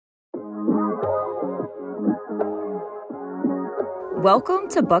Welcome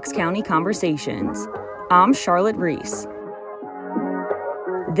to Bucks County Conversations. I'm Charlotte Reese.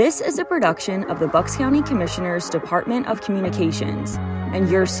 This is a production of the Bucks County Commissioner's Department of Communications and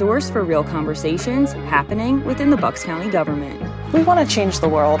your source for real conversations happening within the Bucks County government. We want to change the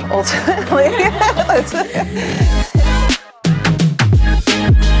world, ultimately.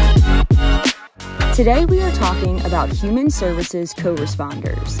 Today we are talking about Human Services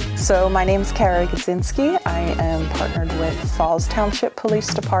co-responders. So my name's Kara Gadzinski. I am partnered with Falls Township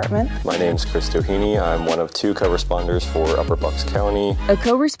Police Department. My name's Chris Doheny. I'm one of two co-responders for Upper Bucks County. A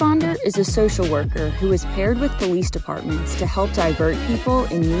co-responder is a social worker who is paired with police departments to help divert people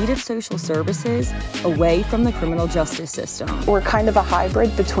in need of social services away from the criminal justice system. We're kind of a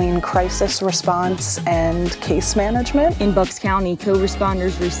hybrid between crisis response and case management. In Bucks County,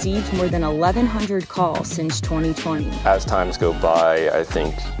 co-responders received more than 1,100 calls since 2020. As times go by, I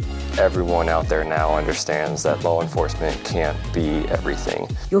think everyone out there now understands that law enforcement can't be everything.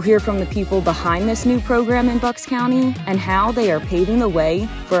 You'll hear from the people behind this new program in Bucks County and how they are paving the way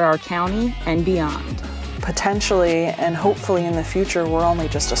for our county and beyond. Potentially and hopefully in the future, we're only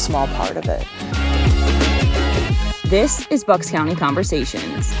just a small part of it. This is Bucks County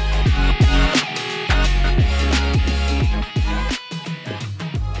Conversations.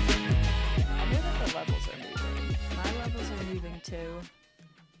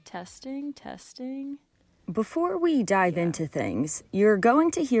 Testing. Before we dive into things, you're going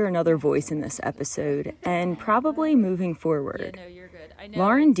to hear another voice in this episode and probably moving forward. You're good.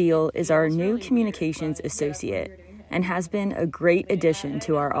 Lauren Deal is our new communications associate and has been a great addition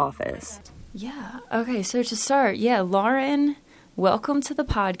to our office. Yeah. Okay, so to start, Lauren, welcome to the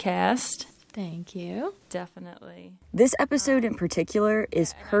podcast. Thank you. Definitely. This episode in particular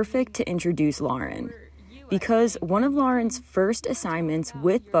is perfect to introduce Lauren, because one of Lauren's first assignments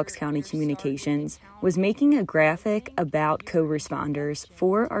with Bucks County Communications was making a graphic about co-responders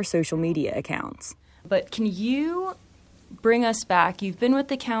for our social media accounts. But can you bring us back? You've been with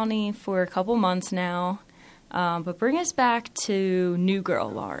the county for a couple months now, but bring us back to New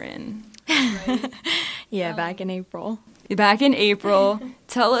Girl Lauren. Right? Back in April. Back in April.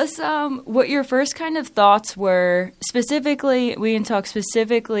 Tell us what your first kind of thoughts were. Specifically, we can talk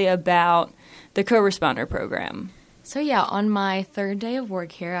specifically about the co-responder program. So on my third day of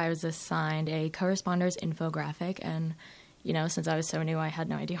work here, I was assigned a co-responders infographic, and since I was so new, I had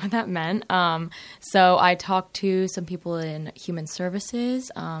no idea what that meant. So I talked to some people in Human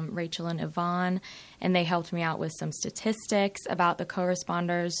Services, Rachel and Yvonne, and they helped me out with some statistics about the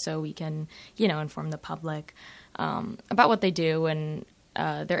co-responders so we can, inform the public about what they do and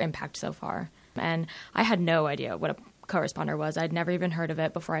their impact so far. And I had no idea what a co-responder was. I'd never even heard of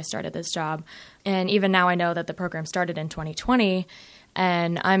it before I started this job. And even now I know that the program started in 2020,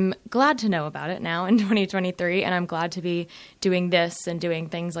 and I'm glad to know about it now in 2023, and I'm glad to be doing this and doing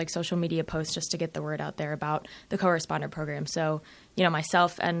things like social media posts just to get the word out there about the co-responder program. So,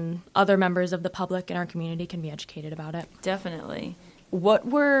 myself and other members of the public in our community can be educated about it. Definitely. What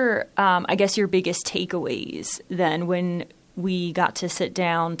were, your biggest takeaways then when we got to sit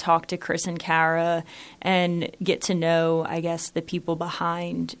down, talk to Chris and Kara, and get to know, the people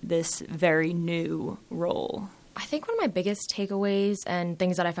behind this very new role? I think one of my biggest takeaways and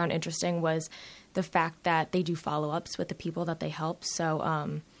things that I found interesting was the fact that they do follow-ups with the people that they help.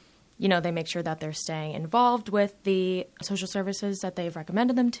 So, they make sure that they're staying involved with the social services that they've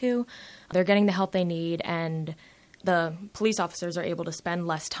recommended them to. They're getting the help they need, and the police officers are able to spend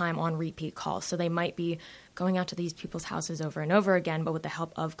less time on repeat calls. So they might be going out to these people's houses over and over again, but with the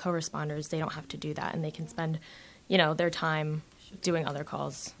help of co-responders, they don't have to do that, and they can spend, their time doing other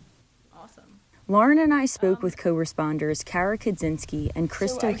calls. Awesome. Lauren and I spoke with co-responders Kara Gadzinski and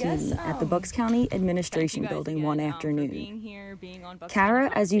Chris Doheny at the Bucks County Administration Building one afternoon.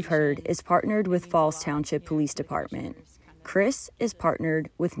 Kara, as you've heard, is partnered with Falls Township Police Department. Chris is partnered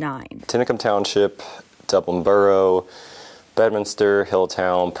with 9. Tinicum Township, Dublin Borough, Bedminster,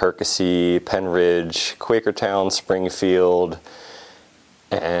 Hilltown, Perkasie, Penn Ridge, Quakertown, Springfield,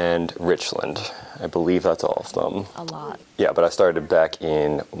 and Richland. I believe that's all of them. A lot. Yeah, but I started back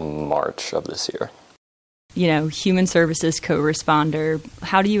in March of this year. Human Services co-responder.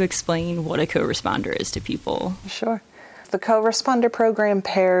 How do you explain what a co-responder is to people? Sure. The co-responder program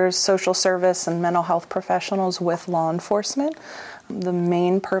pairs social service and mental health professionals with law enforcement. The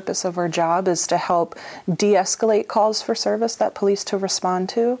main purpose of our job is to help de-escalate calls for service that police to respond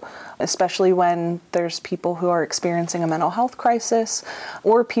to, especially when there's people who are experiencing a mental health crisis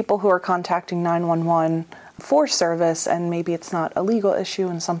or people who are contacting 911 for service, and maybe it's not a legal issue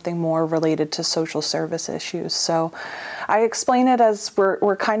and something more related to social service issues. So I explain it as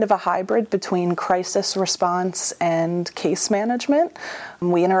we're kind of a hybrid between crisis response and case management.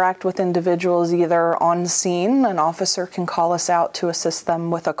 We interact with individuals either on scene, an officer can call us out to assist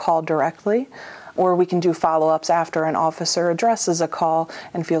them with a call directly, or we can do follow-ups after an officer addresses a call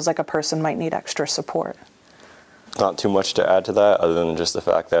and feels like a person might need extra support. Not too much to add to that, other than just the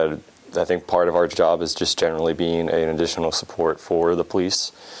fact that I think part of our job is just generally being an additional support for the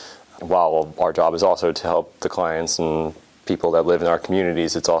police. While our job is also to help the clients and people that live in our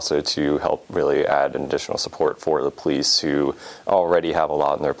communities, it's also to help really add an additional support for the police who already have a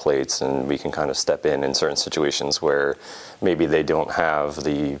lot on their plates, and we can kind of step in certain situations where maybe they don't have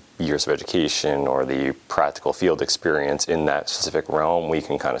the years of education or the practical field experience in that specific realm. We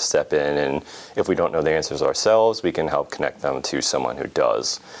can kind of step in, and if we don't know the answers ourselves, we can help connect them to someone who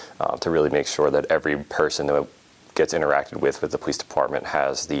does, to really make sure that every person that gets interacted with the police department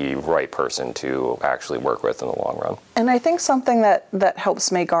has the right person to actually work with in the long run. And I think something that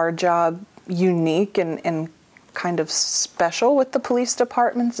helps make our job unique and kind of special with the police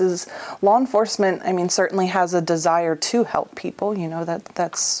departments is law enforcement, certainly has a desire to help people,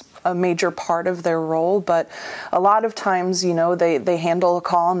 that's a major part of their role, but a lot of times, they handle a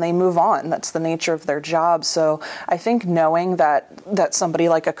call and they move on. That's the nature of their job. So I think knowing that somebody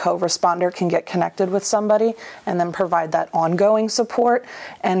like a co-responder can get connected with somebody and then provide that ongoing support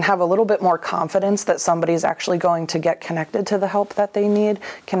and have a little bit more confidence that somebody's actually going to get connected to the help that they need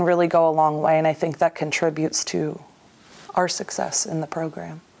can really go a long way. And I think that contributes to our success in the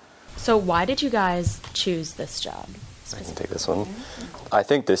program. So why did you guys choose this job? I can take this one. I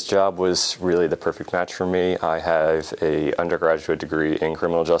think this job was really the perfect match for me. I have an undergraduate degree in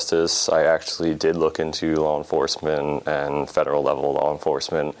criminal justice. I actually did look into law enforcement and federal level law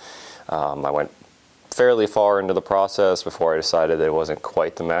enforcement. I went fairly far into the process before I decided that it wasn't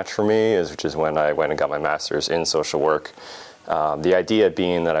quite the match for me, which is when I went and got my master's in social work. The idea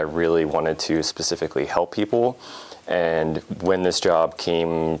being that I really wanted to specifically help people, and when this job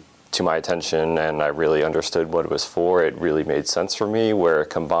came to my attention and I really understood what it was for, it really made sense for me, where it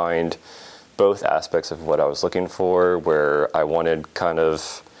combined both aspects of what I was looking for, where I wanted kind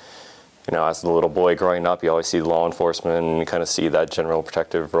of, as a little boy growing up, you always see law enforcement and you kind of see that general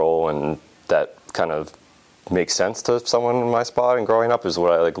protective role, and that kind of makes sense to someone in my spot, and growing up is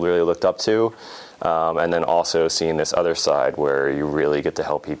what I really looked up to. And then also seeing this other side where you really get to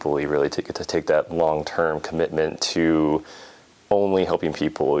help people, you really get to take that long-term commitment to only helping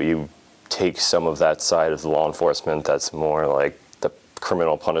people. You take some of that side of the law enforcement that's more like the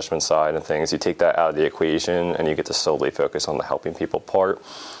criminal punishment side and things, you take that out of the equation and you get to solely focus on the helping people part.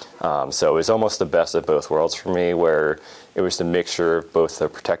 So it was almost the best of both worlds for me, where it was the mixture of both the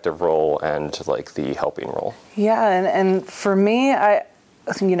protective role and the helping role. Yeah, and for me, I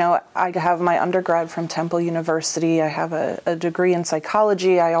have my undergrad from Temple University. I have a degree in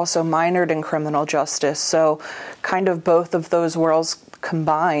psychology. I also minored in criminal justice. So kind of both of those worlds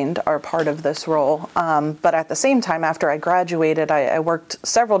combined are part of this role. But at the same time, after I graduated, I worked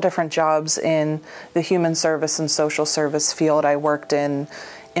several different jobs in the human service and social service field. I worked in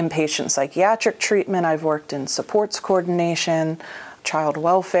inpatient psychiatric treatment. I've worked in supports coordination, child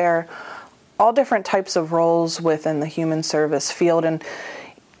welfare, all different types of roles within the human service field. And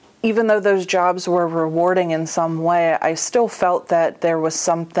even though those jobs were rewarding in some way, I still felt that there was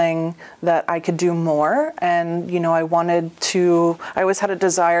something that I could do more. And, I always had a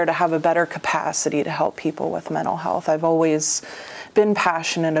desire to have a better capacity to help people with mental health. I've always been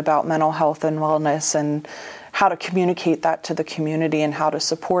passionate about mental health and wellness and how to communicate that to the community and how to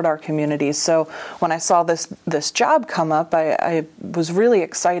support our communities. So when I saw this job come up, I was really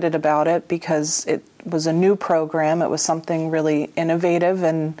excited about it because it was a new program. It was something really innovative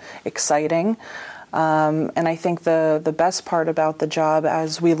and exciting. And I think the best part about the job,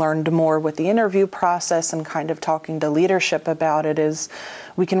 as we learned more with the interview process and kind of talking to leadership about it, is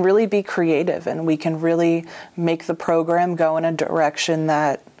we can really be creative and we can really make the program go in a direction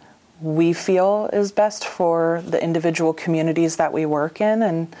that we feel is best for the individual communities that we work in.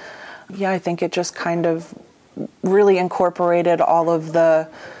 And I think it just kind of really incorporated all of the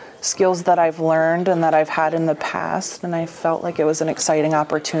skills that I've learned and that I've had in the past. And I felt like it was an exciting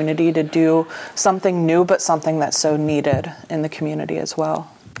opportunity to do something new, but something that's so needed in the community as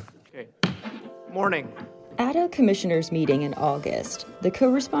well. Okay. Morning. At a commissioners meeting in August, the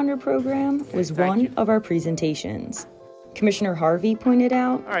co-responder program was one of our presentations. Commissioner Harvey pointed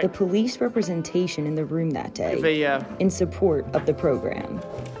out the police representation in the room that day in support of the program.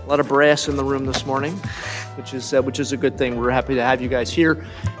 A lot of brass in the room this morning, which is a good thing. We're happy to have you guys here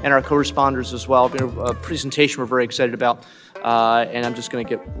and our co-responders as well. A presentation we're very excited about, and I'm just going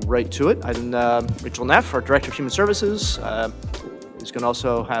to get right to it. Rachel Neff, our Director of Human Services, is going to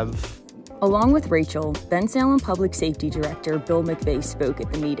also have... Along with Rachel, Bensalem Public Safety Director Bill McVeigh spoke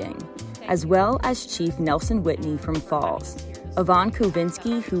at the meeting, as well as Chief Nelson Whitney from Falls, Yvonne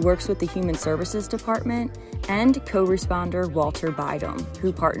Kovinsky, who works with the Human Services Department, and co-responder Walter Bydom,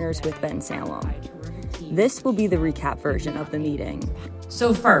 who partners with Bensalem. This will be the recap version of the meeting.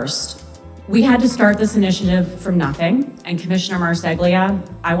 So first, we had to start this initiative from nothing, and Commissioner Marseglia,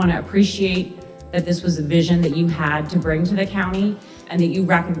 I want to appreciate that this was a vision that you had to bring to the county and that you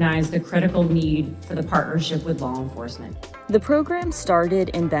recognize the critical need for the partnership with law enforcement. The program started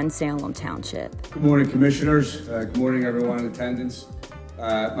in Bensalem Township. Good morning, Commissioners. Good morning, everyone in attendance.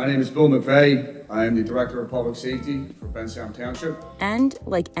 My name is Bill McVeigh. I am the Director of Public Safety for Bensalem Township. And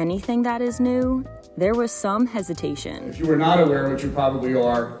like anything that is new, there was some hesitation. If you were not aware, which you probably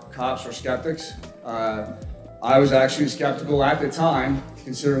are, cops are skeptics. I was actually skeptical at the time,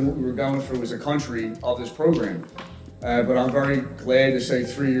 considering what we were going through as a country of this program. But I'm very glad to say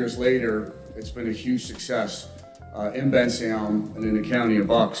 3 years later, it's been a huge success in Bensalem and in the county of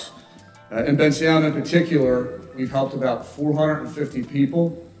Bucks. In Bensalem in particular, we've helped about 450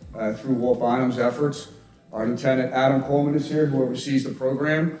 people through Walt Bynum's efforts. Our Lieutenant Adam Coleman is here, who oversees the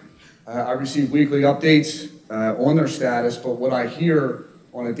program. I receive weekly updates on their status, but what I hear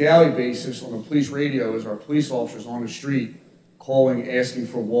on a daily basis on the police radio is our police officers on the street calling, asking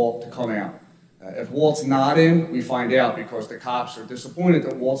for Walt to come out. If Walt's not in, we find out because the cops are disappointed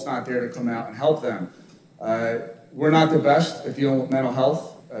that Walt's not there to come out and help them. We're not the best at dealing with mental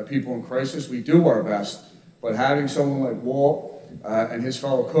health, people in crisis. We do our best, but having someone like Walt and his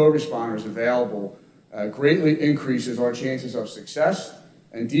fellow co-responders available greatly increases our chances of success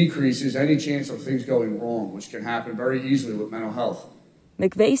and decreases any chance of things going wrong, which can happen very easily with mental health.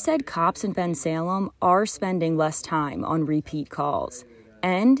 McVeigh said cops in Bensalem are spending less time on repeat calls,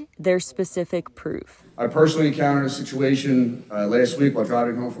 and there's specific proof. I personally encountered a situation last week while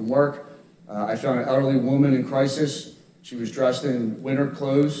driving home from work. I found an elderly woman in crisis. She was dressed in winter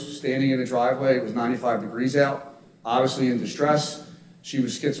clothes, standing in the driveway. It was 95 degrees out, obviously in distress. She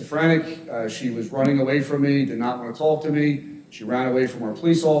was schizophrenic. She was running away from me, did not want to talk to me. She ran away from our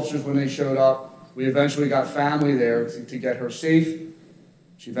police officers when they showed up. We eventually got family there to get her safe.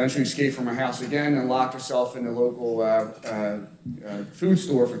 She eventually escaped from her house again and locked herself in the local food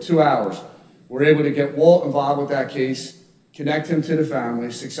store for 2 hours. We're able to get Walt involved with that case, connect him to the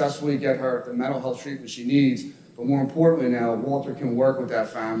family, successfully get her the mental health treatment she needs. But more importantly now, Walter can work with that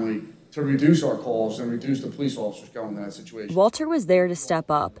family to reduce our calls and reduce the police officers going in that situation. Walter was there to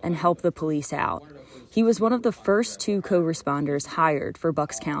step up and help the police out. He was one of the first 2 co-responders hired for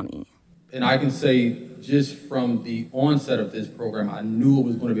Bucks County. And I can say just from the onset of this program, I knew it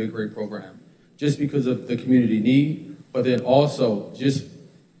was going to be a great program just because of the community need, but then also just,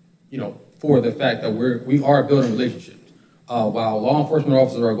 for the fact that we are building relationships. While law enforcement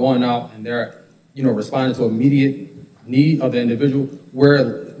officers are going out and they're, responding to immediate need of the individual,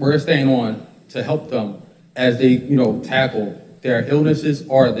 we're staying on to help them as they, tackle their illnesses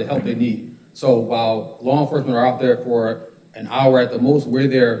or the help they need. So while law enforcement are out there for an hour at the most, we're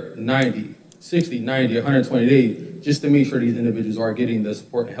there 90, 60, 90, 120 days just to make sure these individuals are getting the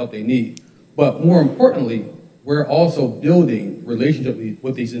support and help they need. But more importantly, we're also building relationships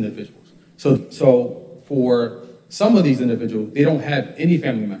with these individuals. So for some of these individuals, they don't have any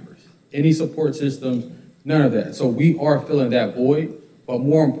family members, any support systems, none of that. So we are filling that void, but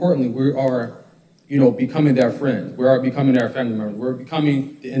more importantly, we are becoming their friends. We are becoming their family members. We're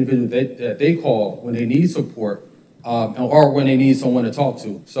becoming the individual that they call when they need support or when they need someone to talk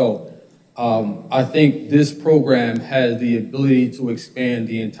to. So I think this program has the ability to expand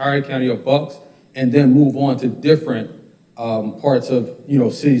the entire county of Bucks and then move on to different parts of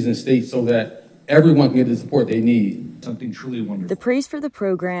cities and states so that everyone can get the support they need. Something truly wonderful. The praise for the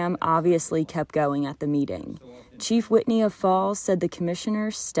program obviously kept going at the meeting. Chief Whitney of Falls said the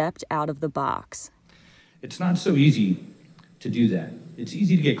commissioners stepped out of the box. It's not so easy to do that. It's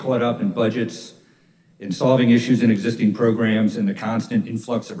easy to get caught up in budgets, in solving issues in existing programs, and the constant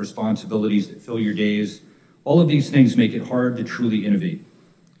influx of responsibilities that fill your days. All of these things make it hard to truly innovate.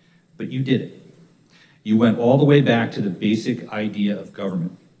 But you did it. You went all the way back to the basic idea of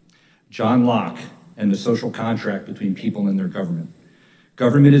government. John Locke and the social contract between people and their government.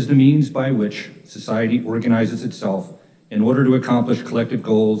 Government is the means by which society organizes itself in order to accomplish collective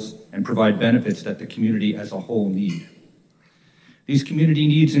goals and provide benefits that the community as a whole need. These community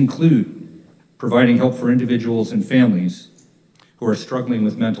needs include providing help for individuals and families who are struggling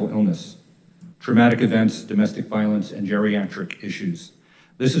with mental illness, traumatic events, domestic violence, and geriatric issues.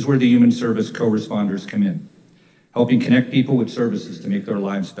 This is where the human service co-responders come in, helping connect people with services to make their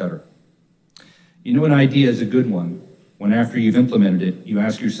lives better. You know, an idea is a good one when after you've implemented it, you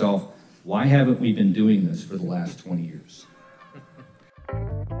ask yourself, why haven't we been doing this for the last 20 years?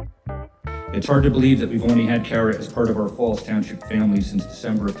 It's hard to believe that we've only had Kara as part of our Falls Township family since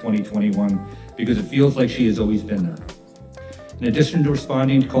December of 2021 because it feels like she has always been there. In addition to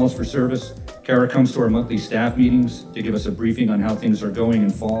responding to calls for service, Kara comes to our monthly staff meetings to give us a briefing on how things are going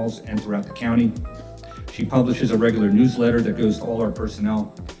in Falls and throughout the county. She publishes a regular newsletter that goes to all our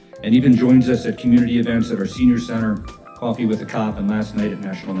personnel and even joins us at community events at our senior center, Coffee with a Cop, and last night at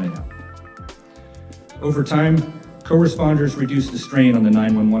National Night Out. Over time, co-responders reduce the strain on the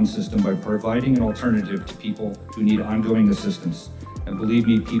 911 system by providing an alternative to people who need ongoing assistance. And believe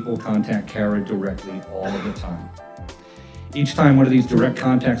me, people contact Kara directly all of the time. Each time one of these direct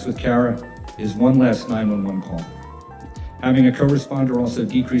contacts with Kara is one less 911 call. Having a co-responder also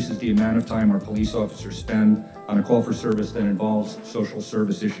decreases the amount of time our police officers spend on a call for service that involves social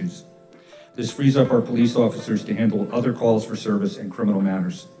service issues. This frees up our police officers to handle other calls for service and criminal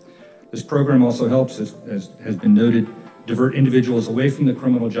matters. This program also helps, as has been noted, divert individuals away from the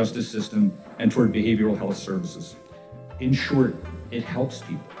criminal justice system and toward behavioral health services. In short, it helps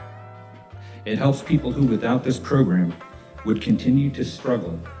people. It helps people who, without this program, would continue to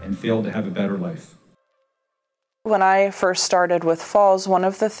struggle and fail to have a better life. When I first started with Falls, one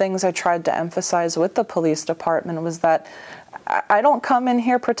of the things I tried to emphasize with the police department was that I don't come in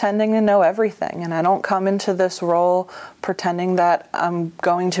here pretending to know everything, and I don't come into this role pretending that I'm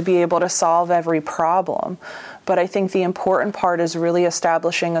going to be able to solve every problem. But I think the important part is really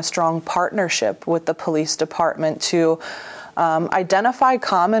establishing a strong partnership with the police department to identify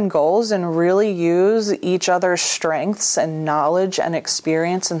common goals and really use each other's strengths and knowledge and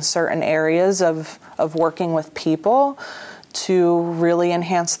experience in certain areas of working with people to really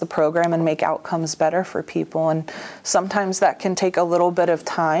enhance the program and make outcomes better for people. And sometimes that can take a little bit of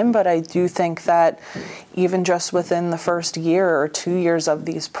time, but I do think that even just within the first year or 2 years of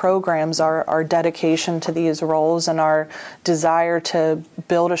these programs, our dedication to these roles and our desire to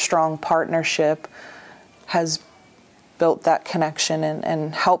build a strong partnership has built that connection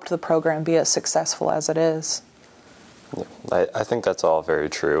and helped the program be as successful as it is. Yeah, I think that's all very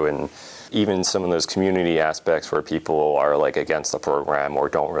true, and even some of those community aspects where people are like against the program or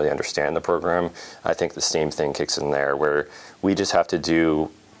don't really understand the program, I think the same thing kicks in there, where we just have to do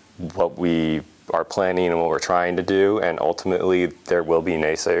what we are planning and what we're trying to do, and ultimately there will be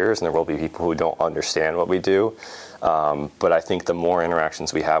naysayers and there will be people who don't understand what we do. But I think the more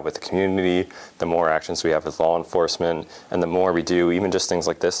interactions we have with the community, the more actions we have with law enforcement, and the more we do even just things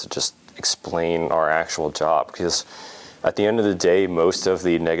like this to just explain our actual job. Because at the end of the day, most of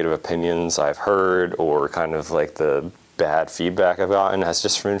the negative opinions I've heard or kind of like the bad feedback I've gotten has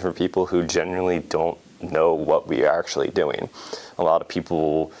just been from people who genuinely don't know what we are actually doing. A lot of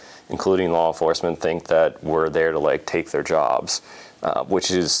people, including law enforcement, think that we're there to like take their jobs, which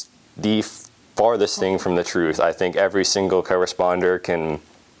is the farthest thing from the truth. I think every single co-responder can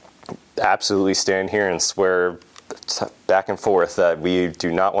absolutely stand here and swear back and forth that we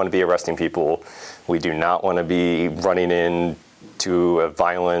do not want to be arresting people. We do not want to be running into a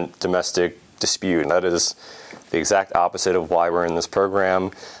violent domestic dispute. And that is the exact opposite of why we're in this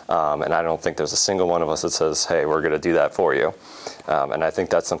program. And I don't think there's a single one of us that says, hey, we're going to do that for you. And I think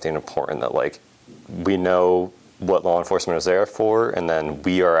that's something important, that like we know what law enforcement is there for, and then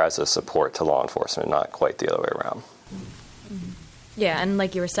we are as a support to law enforcement, not quite the other way around. Yeah, and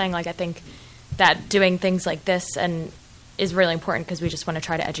like you were saying, like I think that doing things like this and is really important because we just want to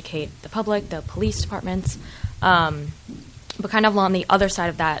try to educate the public, the police departments. But kind of on the other side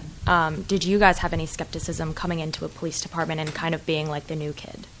of that, did you guys have any skepticism coming into a police department and kind of being like the new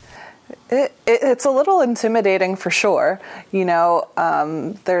kid? It's a little intimidating for sure. You know,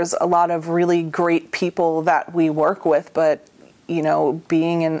 there's a lot of really great people that we work with, but you know,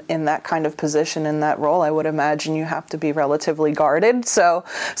 being in that kind of position, in that role, I would imagine you have to be relatively guarded. So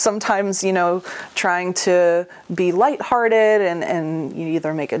sometimes, you know, trying to be lighthearted and you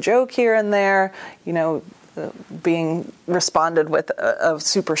either make a joke here and there, you know, being responded with a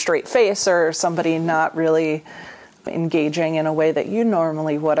super straight face or somebody not really engaging in a way that you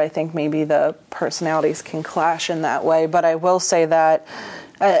normally would. I think maybe the personalities can clash in that way. But I will say that,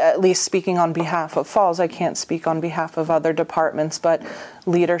 at least speaking on behalf of Falls, I can't speak on behalf of other departments, but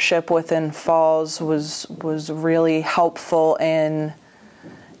leadership within Falls was really helpful in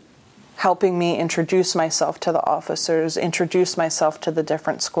helping me introduce myself to the officers, introduce myself to the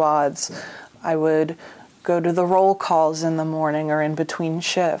different squads. I would go to the roll calls in the morning or in between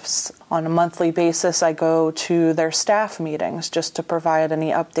shifts. On a monthly basis, I go to their staff meetings just to provide any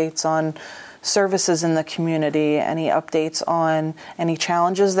updates on services in the community, any updates on any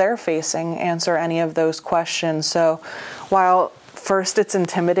challenges they're facing, answer any of those questions. So while first it's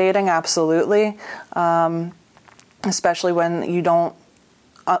intimidating, absolutely, especially when you don't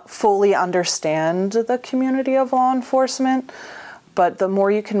fully understand the community of law enforcement, but the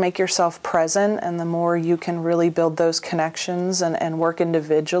more you can make yourself present and the more you can really build those connections and work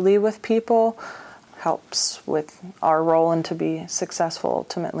individually with people helps with our role and to be successful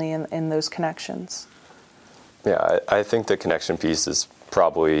ultimately in those connections. Yeah, I think the connection piece is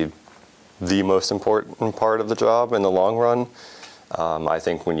probably the most important part of the job in the long run. I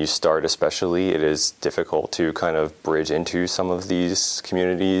think when you start especially, it is difficult to kind of bridge into some of these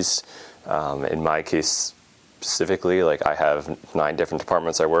communities. In my case specifically, like I have 9 different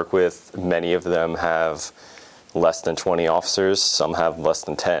departments I work with. Many of them have less than 20 officers, some have less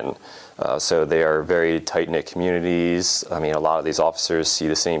than 10. So they are very tight-knit communities. I mean, a lot of these officers see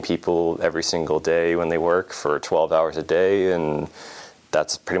the same people every single day when they work for 12 hours a day, and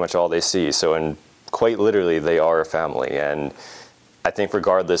that's pretty much all they see. So quite literally, they are a family. And I think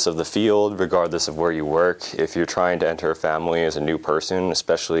regardless of the field, regardless of where you work, if you're trying to enter a family as a new person,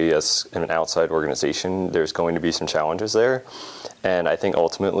 especially as in an outside organization, there's going to be some challenges there. And I think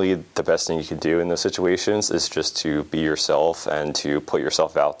ultimately the best thing you can do in those situations is just to be yourself and to put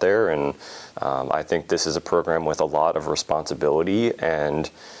yourself out there. And I think this is a program with a lot of responsibility, and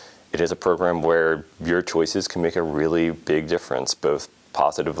it is a program where your choices can make a really big difference, both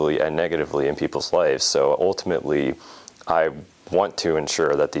positively and negatively in people's lives. So ultimately, I want to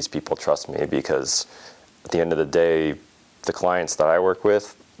ensure that these people trust me, because at the end of the day, the clients that I work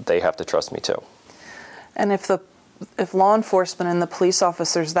with, they have to trust me too. And if law enforcement and the police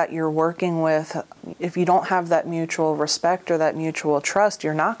officers that you're working with, if you don't have that mutual respect or that mutual trust,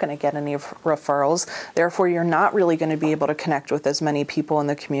 you're not going to get any referrals. Therefore, you're not really going to be able to connect with as many people in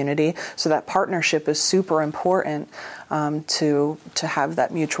the community. So that partnership is super important to have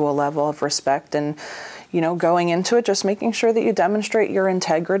that mutual level of respect. And going into it, just making sure that you demonstrate your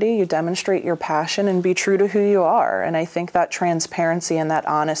integrity, you demonstrate your passion, and be true to who you are. And I think that transparency and that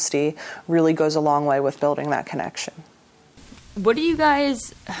honesty really goes a long way with building that connection. What do you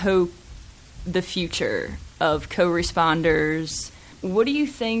guys hope the future of co-responders, what do you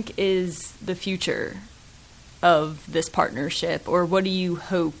think is the future of this partnership, or what do you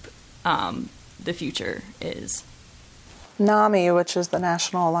hope the future is? NAMI, which is the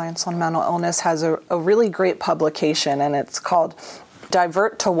National Alliance on Mental Illness, has a really great publication, and it's called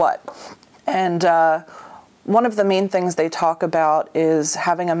Divert to What? And one of the main things they talk about is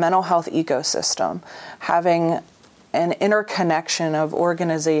having a mental health ecosystem, having an interconnection of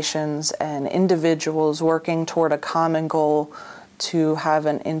organizations and individuals working toward a common goal to have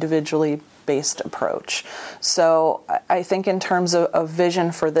an individually based approach. So I think in terms of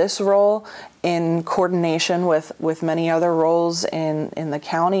vision for this role, in coordination with many other roles in the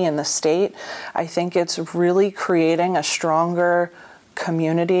county and the state, I think it's really creating a stronger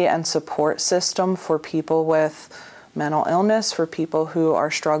community and support system for people with mental illness, for people who are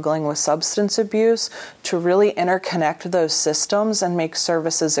struggling with substance abuse, to really interconnect those systems and make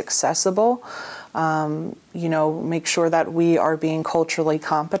services accessible. Make sure that we are being culturally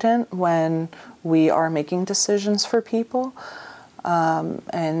competent when we are making decisions for people,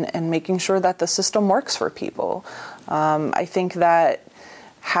 and making sure that the system works for people. I think that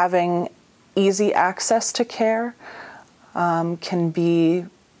having easy access to care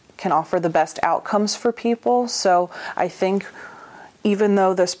can offer the best outcomes for people. So I think even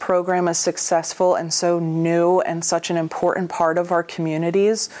though this program is successful and so new and such an important part of our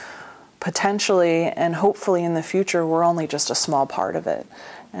communities, potentially and hopefully in the future, we're only just a small part of it.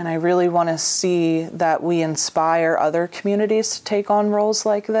 And I really want to see that we inspire other communities to take on roles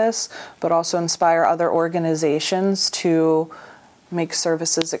like this, but also inspire other organizations to make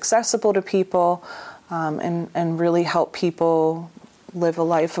services accessible to people, and really help people live a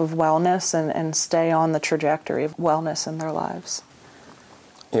life of wellness and stay on the trajectory of wellness in their lives.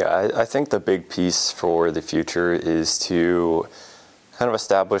 Yeah, I think the big piece for the future is to kind of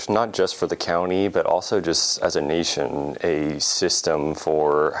establish, not just for the county, but also just as a nation, a system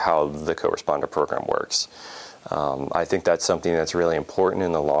for how the co-responder program works. I think that's something that's really important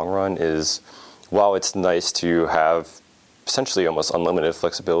in the long run. Is while it's nice to have essentially almost unlimited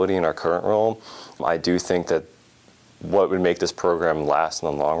flexibility in our current role, I do think that what would make this program last in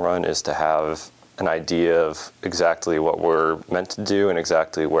the long run is to have an idea of exactly what we're meant to do and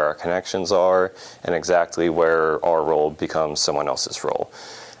exactly where our connections are and exactly where our role becomes someone else's role.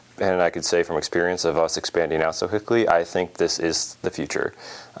 and I could say from experience of us expanding out so quickly, I think this is the future.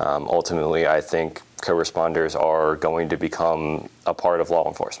 Ultimately, I think co-responders are going to become a part of law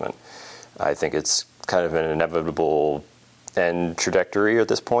enforcement. I think it's kind of an inevitable end trajectory at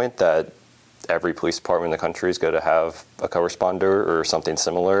this point that every police department in the country is going to have a co-responder or something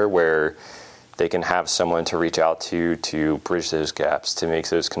similar where they can have someone to reach out to bridge those gaps, to make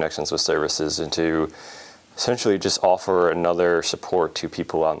those connections with services, and to essentially just offer another support to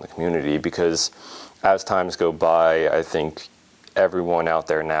people out in the community. Because as times go by, I think everyone out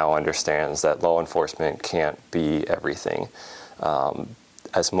there now understands that law enforcement can't be everything.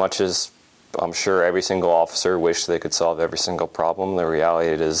 As much as I'm sure every single officer wished they could solve every single problem, the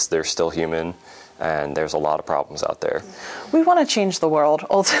reality is they're still human, and there's a lot of problems out there. We want to change the world,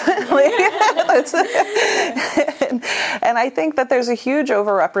 ultimately. And I think that there's a huge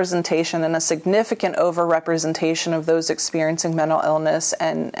overrepresentation and a significant overrepresentation of those experiencing mental illness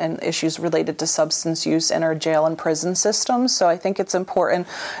and issues related to substance use in our jail and prison systems. So I think it's important.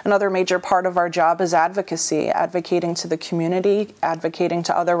 Another major part of our job is advocacy, advocating to the community, advocating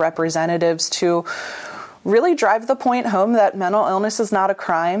to other representatives to really drive the point home that mental illness is not a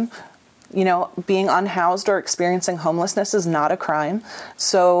crime. You know, being unhoused or experiencing homelessness is not a crime.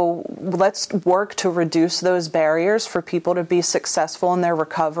 So let's work to reduce those barriers for people to be successful in their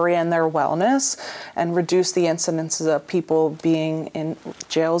recovery and their wellness, and reduce the incidences of people being in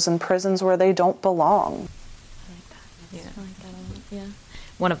jails and prisons where they don't belong. I like that. Yeah. I like that a lot. Yeah.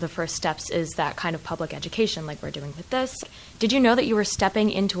 One of the first steps is that kind of public education like we're doing with this. Did you know that you were stepping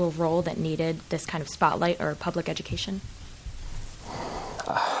into a role that needed this kind of spotlight or public education?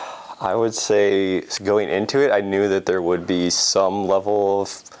 I would say going into it, I knew that there would be some level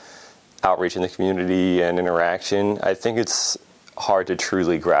of outreach in the community and interaction. I think it's hard to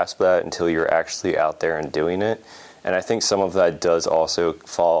truly grasp that until you're actually out there and doing it. And I think some of that does also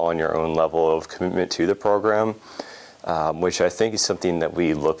fall on your own level of commitment to the program, which I think is something that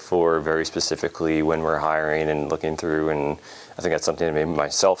we look for very specifically when we're hiring and looking through. And I think that's something that made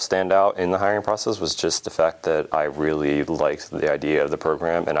myself stand out in the hiring process, was just the fact that I really liked the idea of the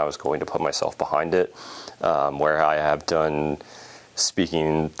program and I was going to put myself behind it, where I have done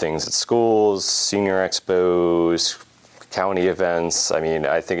speaking things at schools, senior expos, county events. I mean,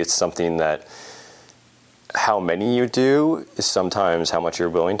 I think it's something that how many you do is sometimes how much you're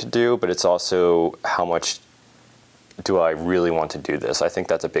willing to do, but it's also how much do I really want to do this? I think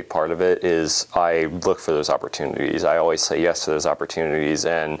that's a big part of it, is I look for those opportunities. I always say yes to those opportunities.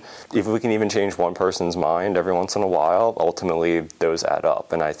 And if we can even change one person's mind every once in a while, ultimately those add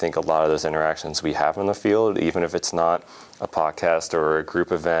up. And I think a lot of those interactions we have in the field, even if it's not a podcast or a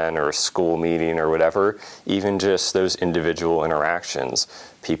group event or a school meeting or whatever, even just those individual interactions,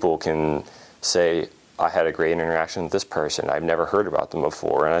 people can say, I had a great interaction with this person. I've never heard about them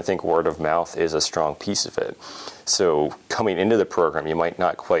before. And I think word of mouth is a strong piece of it. So coming into the program, you might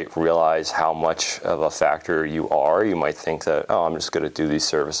not quite realize how much of a factor you are. You might think that, oh, I'm just going to do these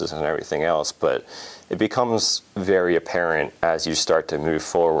services and everything else. But it becomes very apparent as you start to move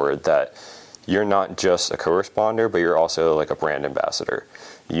forward that you're not just a co-responder, but you're also like a brand ambassador.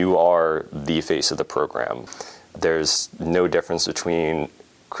 You are the face of the program. There's no difference between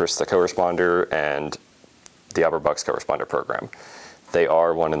Chris, the co-responder, and the Upper Bucks co-responder program. They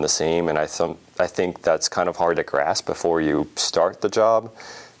are one and the same, and I think that's kind of hard to grasp before you start the job,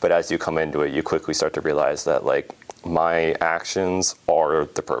 but as you come into it, you quickly start to realize that, like, my actions are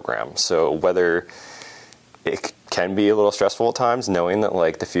the program. So whether it can be a little stressful at times, knowing that,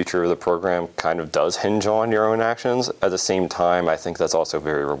 like, the future of the program kind of does hinge on your own actions, at the same time, I think that's also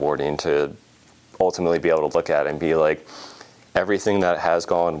very rewarding to ultimately be able to look at and be like, everything that has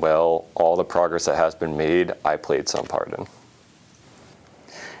gone well, all the progress that has been made, I played some part in.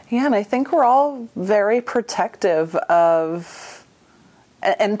 Yeah, and I think we're all very protective of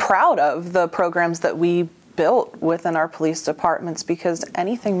and proud of the programs that we built within our police departments, because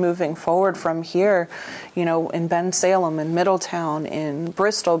anything moving forward from here, you know, in Bensalem, in Middletown, in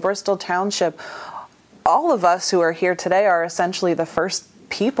Bristol Township, all of us who are here today are essentially the first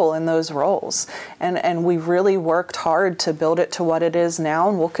people in those roles, and we really worked hard to build it to what it is now,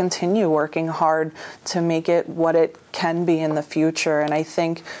 and we'll continue working hard to make it what it can be in the future. And I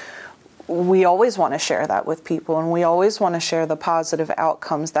think we always want to share that with people, and we always want to share the positive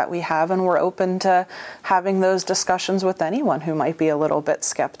outcomes that we have, and we're open to having those discussions with anyone who might be a little bit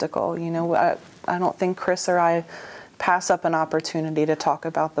skeptical. You know, I don't think Chris or I pass up an opportunity to talk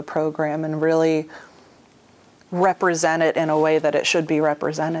about the program and really represent it in a way that it should be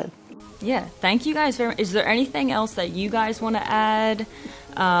represented. Yeah, thank you guys very much. Is there anything else that you guys want to add?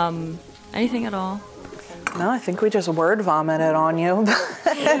 Anything at all? No, I think we just word vomited on you.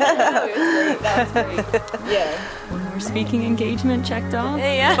 That was great. Yeah. One more speaking engagement checked off.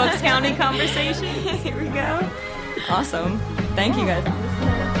 Yeah. Bucks County Conversations. Here we go. Awesome. Thank you guys.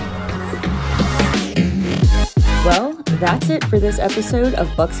 Well, that's it for this episode of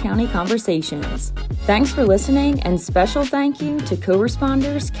Bucks County Conversations. Thanks for listening, and special thank you to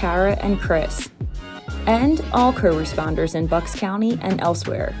co-responders Kara and Chris, and all co-responders in Bucks County and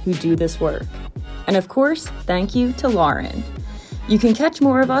elsewhere who do this work. And of course, thank you to Lauren. You can catch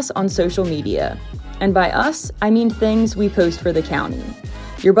more of us on social media. And by us, I mean things we post for the county.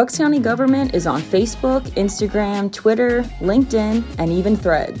 Your Bucks County government is on Facebook, Instagram, Twitter, LinkedIn, and even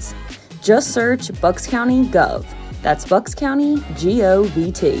Threads. Just search Bucks County Gov. That's Bucks County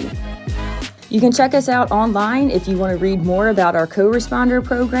GOVT. You can check us out online if you want to read more about our co-responder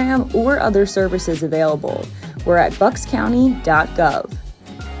program or other services available. We're at buckscounty.gov.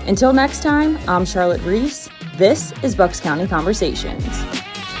 Until next time, I'm Charlotte Reese. This is Bucks County Conversations.